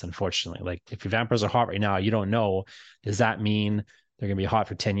limit is, unfortunately. Like if your vampires are hot right now, you don't know. Does that mean they're going to be hot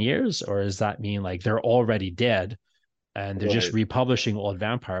for 10 years? Or does that mean like they're already dead and they're just Right. republishing old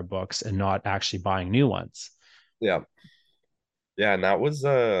vampire books and not actually buying new ones? Yeah. Yeah, and that was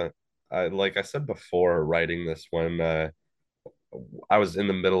like I said before, writing this when I was in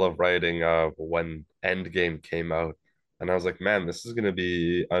the middle of writing when Endgame came out, and I was like, man, this is gonna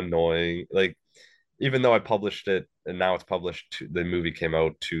be annoying. Like, even though I published it and now it's published, the movie came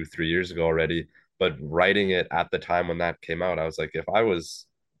out 2, 3 years ago already. But writing it at the time when that came out, I was like, if I was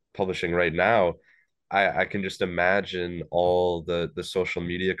publishing right now, I can just imagine all the social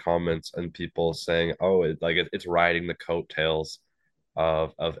media comments and people saying, oh, it's riding the coattails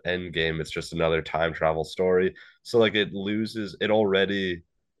of Endgame. It's just another time travel story. So like it loses it already.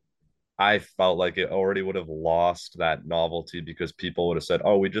 I felt like it already would have lost that novelty because people would have said,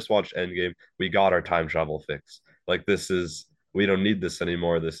 "Oh, we just watched Endgame. We got our time travel fix. Like we don't need this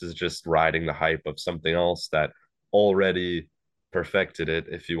anymore. This is just riding the hype of something else that already perfected it,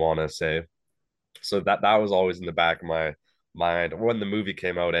 if you want to say." So that was always in the back of my mind when the movie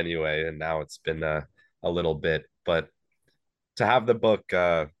came out anyway, and now it's been a little bit. But to have the book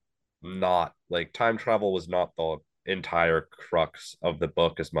not like time travel was not the entire crux of the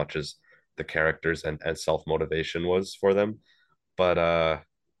book as much as the characters and self-motivation was for them. But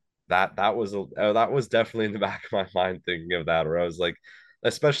that was definitely in the back of my mind thinking of that, where I was like,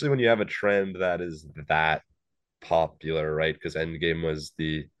 especially when you have a trend that is that popular, right? Because Endgame was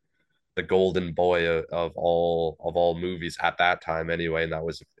the golden boy of all movies at that time anyway, and that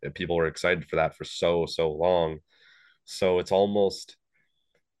was people were excited for that for so long. So it's almost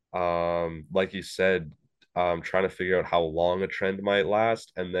like you said, trying to figure out how long a trend might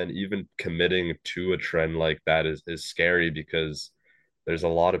last, and then even committing to a trend like that is scary because there's a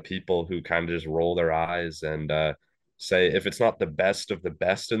lot of people who kind of just roll their eyes and say if it's not the best of the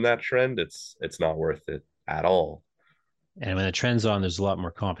best in that trend, it's not worth it at all. And when the trend's on, there's a lot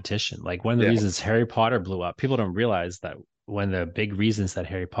more competition. Like one of the Yeah, reasons Harry Potter blew up, people don't realize that one of the big reasons that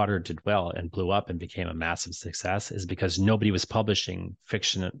Harry Potter did well and blew up and became a massive success is because nobody was publishing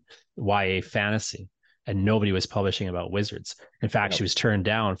fiction, YA fantasy, and nobody was publishing about wizards. In fact, yeah, she was turned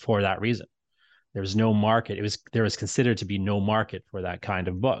down for that reason. There was no market. There was considered to be no market for that kind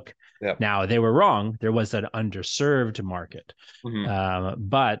of book. yeah. Now they were wrong. There was an underserved market, Hmm.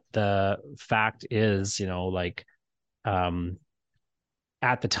 but the fact is, like um,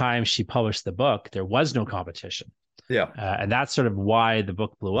 at the time she published the book, there was no competition. Yeah, And that's sort of why the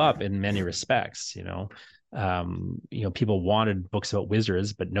book blew up in many respects. People wanted books about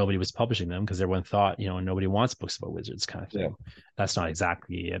wizards, but nobody was publishing them because everyone thought, nobody wants books about wizards, kind of yeah, thing. That's not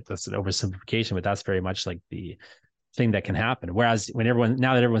exactly it. That's an oversimplification, but that's very much like the thing that can happen. Whereas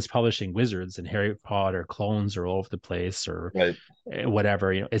now that everyone's publishing wizards and Harry Potter clones are all over the place or right.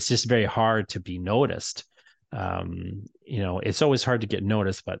 whatever, it's just very hard to be noticed. It's always hard to get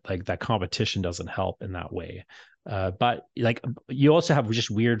noticed, but like that competition doesn't help in that way. But like you also have just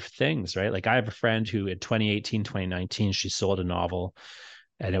weird things, right? Like I have a friend who in 2018, 2019, she sold a novel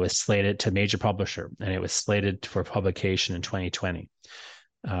and it was slated to major publisher and it was slated for publication in 2020.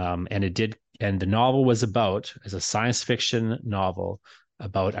 And the novel was about, as a science fiction novel,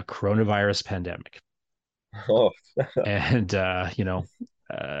 about a coronavirus pandemic. Oh, And,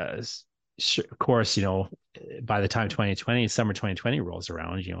 of course, by the time 2020, summer 2020 rolls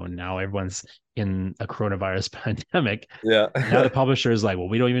around, now everyone's in a coronavirus pandemic. yeah, And now the publisher is like, well,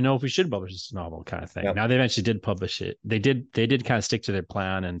 we don't even know if we should publish this novel, kind of thing. yeah, Now they eventually did publish it. They did kind of stick to their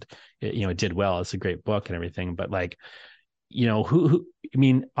plan, and it did well. It's a great book and everything. But like, who I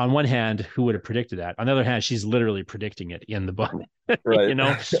mean, on one hand, who would have predicted that? On the other hand, she's literally predicting it in the book. right. you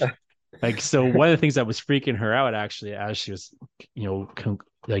know, like, so one of the things that was freaking her out actually, as she was,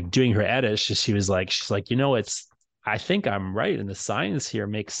 like doing her edit, she's like, I think I'm right, and the science here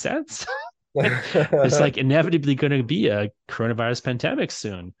makes sense. It's like inevitably going to be a coronavirus pandemic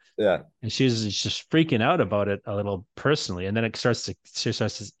soon. Yeah, And she's just freaking out about it a little personally. And then she starts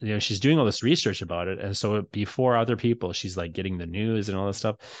to, she's doing all this research about it. And so before other people, she's like getting the news and all this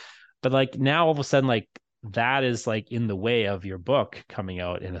stuff. But like now all of a sudden, like that is like in the way of your book coming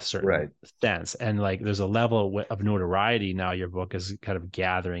out in a certain right. sense. And like there's a level of notoriety now your book is kind of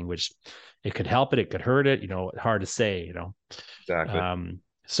gathering, which it could help it, it could hurt it, hard to say. Exactly.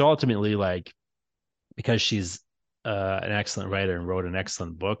 So ultimately, like, because she's an excellent writer and wrote an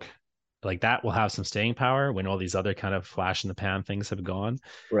excellent book, like that will have some staying power when all these other kind of flash in the pan things have gone.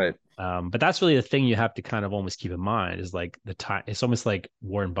 Right. But that's really the thing you have to kind of almost keep in mind is like the time. It's almost like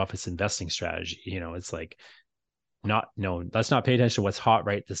Warren Buffett's investing strategy. It's like not no, let's not pay attention to what's hot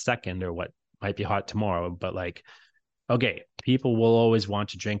right this second or what might be hot tomorrow. But like, okay, people will always want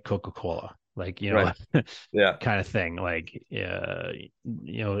to drink Coca-Cola. like, Right. Yeah. kind of thing. Like,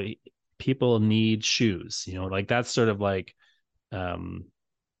 people need shoes, like that's sort of like, um,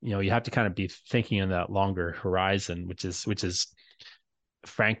 you have to kind of be thinking in that longer horizon, which is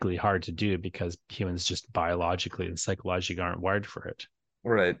frankly hard to do because humans just biologically and psychologically aren't wired for it.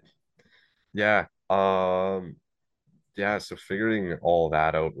 Right. Yeah. Yeah, so figuring all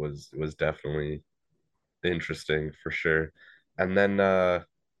that out was definitely interesting for sure. And then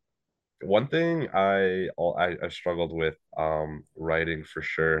one thing I struggled with writing for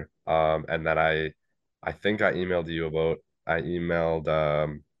sure, and that I think I emailed you about. I emailed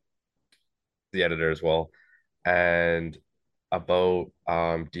the editor as well, and about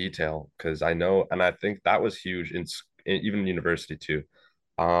detail, because I know, and I think that was huge even university too.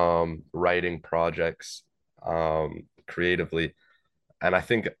 Writing projects creatively, and I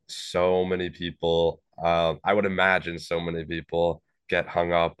think so many people, I would imagine so many people get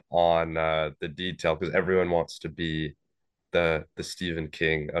hung up on the detail because everyone wants to be the Stephen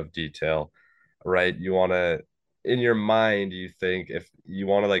King of detail, right? You want to, in your mind, you think if you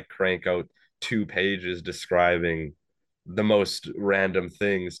want to like crank out 2 pages describing the most random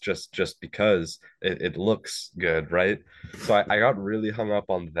things just because it looks good, right? So I got really hung up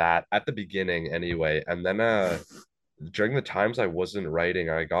on that at the beginning anyway. And then during the times I wasn't writing,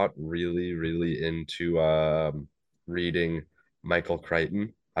 I got really, really into reading Michael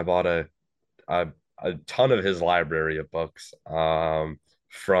Crichton. I bought a, a ton of his library of books, from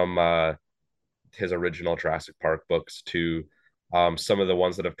his original Jurassic Park books to some of the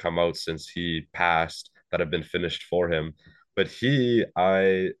ones that have come out since he passed that have been finished for him. But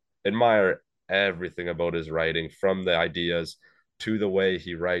I admire everything about his writing, from the ideas to the way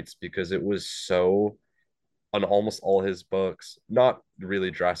he writes, because it was so, on almost all his books. Not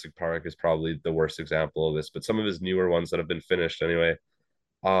really, Jurassic Park is probably the worst example of this, but some of his newer ones that have been finished anyway,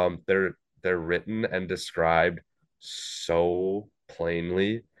 they're written and described so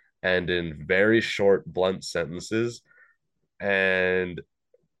plainly and in very short, blunt sentences, and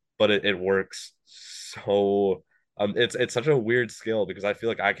but it works so. It's such a weird skill because I feel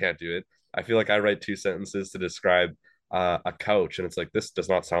like I can't do it. I feel like I write 2 sentences to describe a couch, and it's like, this does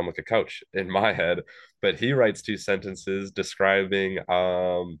not sound like a couch in my head. But he writes 2 sentences describing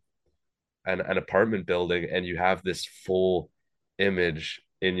an apartment building, and you have this full image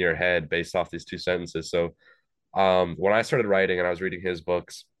in your head based off these 2 sentences. So when I started writing and I was reading his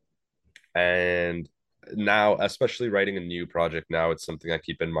books, and now, especially writing a new project now, it's something I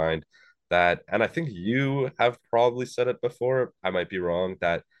keep in mind, that, and I think you have probably said it before, I might be wrong,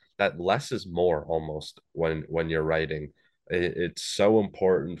 that less is more almost when you're writing. It's so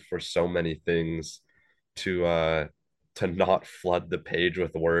important for so many things to not flood the page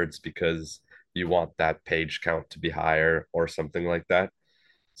with words because you want that page count to be higher or something like that.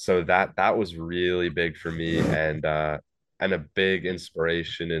 So that was really big for me, and a big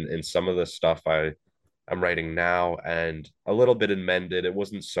inspiration in some of the stuff I'm writing now, and a little bit in Mended. It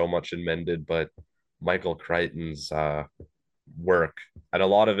wasn't so much in Mended, but Michael Crichton's work, and a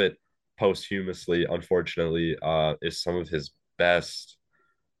lot of it posthumously, unfortunately, is some of his best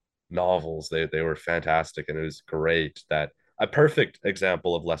novels. They were fantastic, and it was great, that a perfect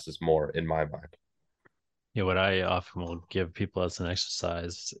example of less is more in my mind. What I often will give people as an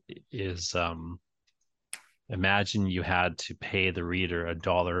exercise is, imagine you had to pay the reader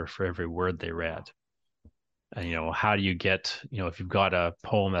 $1 for every word they read. And how do you get, if you've got a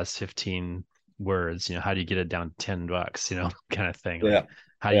poem that's 15 words, how do you get it down to $10, kind of thing. Yeah, Like,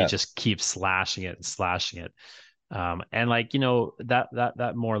 how do you yeah, just keep slashing it and slashing it? And like,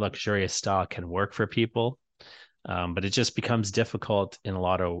 that more luxurious style can work for people. But it just becomes difficult in a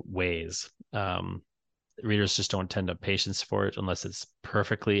lot of ways. Readers just don't tend to have patience for it unless it's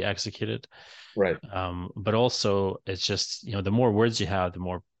perfectly executed. right, But also, it's just, the more words you have, the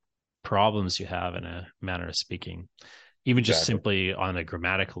more problems you have, in a manner of speaking. Even just exactly. simply on a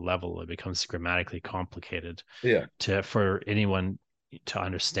grammatical level, it becomes grammatically complicated Yeah, for anyone to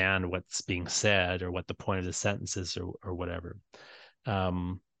understand what's being said or what the point of the sentence is, or whatever.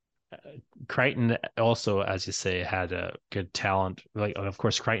 Um, Crichton also, as you say, had a good talent. Like, of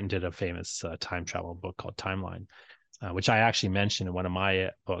course, Crichton did a famous time travel book called Timeline, which I actually mentioned in one of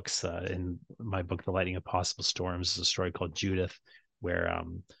my books. In my book, The Lightning of Possible Storms, is a story called Judith, where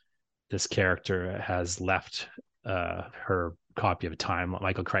this character has left her copy of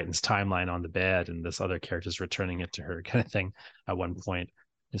Michael Crichton's Timeline on the bed, and this other character is returning it to her, kind of thing, at one point.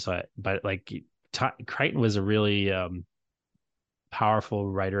 And so, but like, Crichton was a really powerful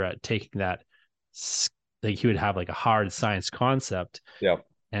writer at taking that. Like, he would have like a hard science concept, yeah,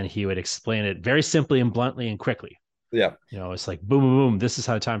 and he would explain it very simply and bluntly and quickly. Yeah. It's like boom, boom, boom. This is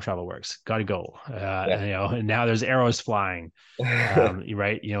how time travel works. Got to go. Yeah. And now there's arrows flying.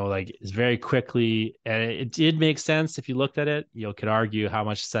 Right. Like it's very quickly, and it did make sense if you looked at it. You could argue how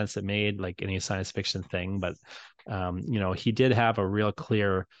much sense it made, like any science fiction thing, but he did have a real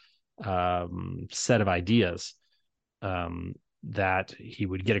clear set of ideas that he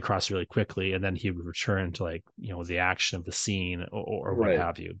would get across really quickly, and then he would return to like the action of the scene or what Right.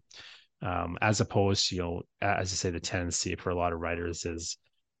 have you. As opposed to as I say, the tendency for a lot of writers is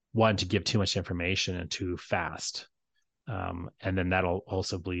one to give too much information and too fast, and then that'll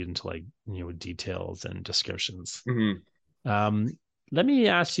also bleed into like details and descriptions. Hmm. Um, Let me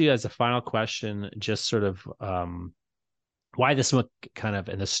ask you as a final question, just sort of why this book kind of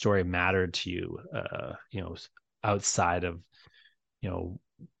and this story mattered to you, outside of you know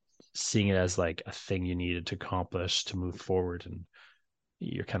seeing it as like a thing you needed to accomplish to move forward in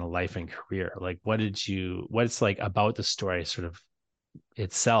your kind of life and career. Like what's like about the story sort of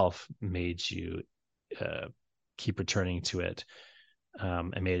itself made you uh, keep returning to it,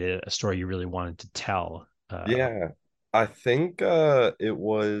 and made it a story you really wanted to tell. Yeah. I think it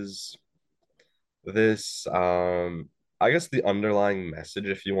was this I guess the underlying message,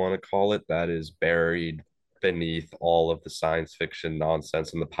 if you want to call it, that is buried beneath all of the science fiction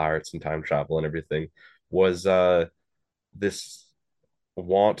nonsense and the pirates and time travel and everything was this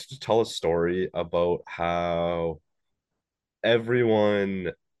want to tell a story about how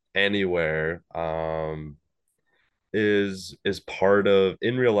everyone anywhere is part of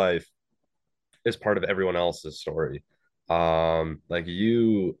in real life is part of everyone else's story. Like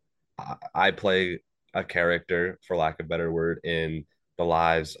I play a character, for lack of a better word, in the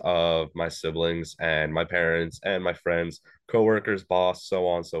lives of my siblings and my parents and my friends, coworkers, boss, so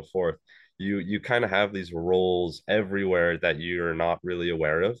on and so forth. You kind of have these roles everywhere that you're not really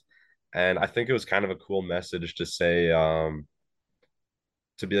aware of. And I think it was kind of a cool message to say,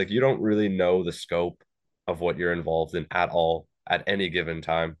 to be like, you don't really know the scope of what you're involved in at all at any given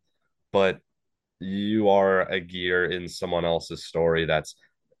time, but you are a gear in someone else's story that's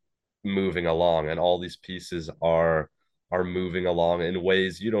moving along, and all these pieces are moving along in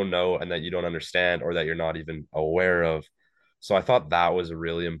ways you don't know and that you don't understand or that you're not even aware of. So I thought that was a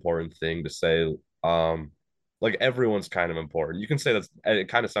really important thing to say. Like everyone's kind of important. You can say that's, it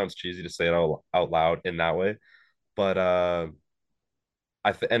kind of sounds cheesy to say it out loud in that way, but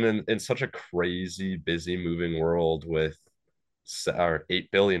and in such a crazy busy moving world with or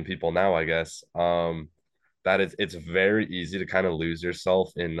 8 billion people now, I guess, that it's very easy to kind of lose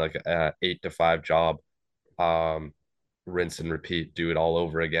yourself in like a 8 to 5 job, um rinse and repeat, do it all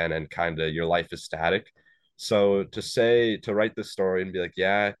over again, and kind of your life is static. So to write this story and be like,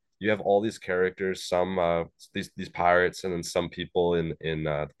 yeah, you have all these characters, some these pirates, and then some people in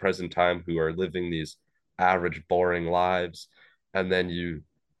the present time who are living these average boring lives, and then you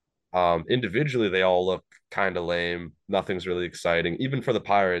individually they all look kind of lame, nothing's really exciting even for the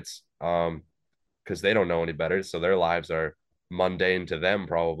pirates, because they don't know any better. So their lives are mundane to them,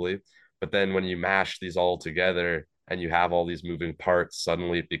 probably. But then when you mash these all together and you have all these moving parts,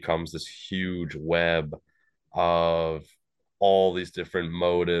 suddenly it becomes this huge web of all these different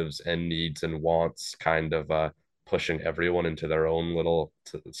motives and needs and wants, kind of pushing everyone into their own little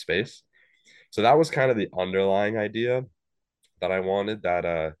space. So that was kind of the underlying idea that I wanted,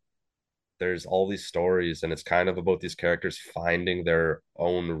 that there's all these stories and it's kind of about these characters finding their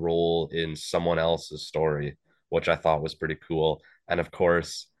own role in someone else's story, which I thought was pretty cool. And of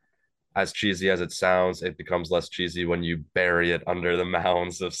course, as cheesy as it sounds, it becomes less cheesy when you bury it under the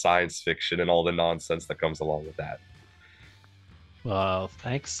mounds of science fiction and all the nonsense that comes along with that. Well,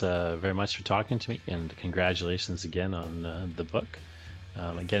 thanks very much for talking to me, and congratulations again on the book.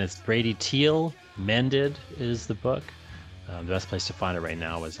 Again, it's Brady Teal. Mended is the book. The best place to find it right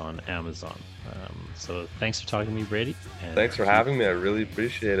now is on Amazon. So thanks for talking to me, Brady. And Thanks for having me. I really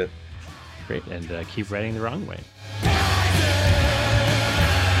appreciate it. great, and keep writing the wrong way.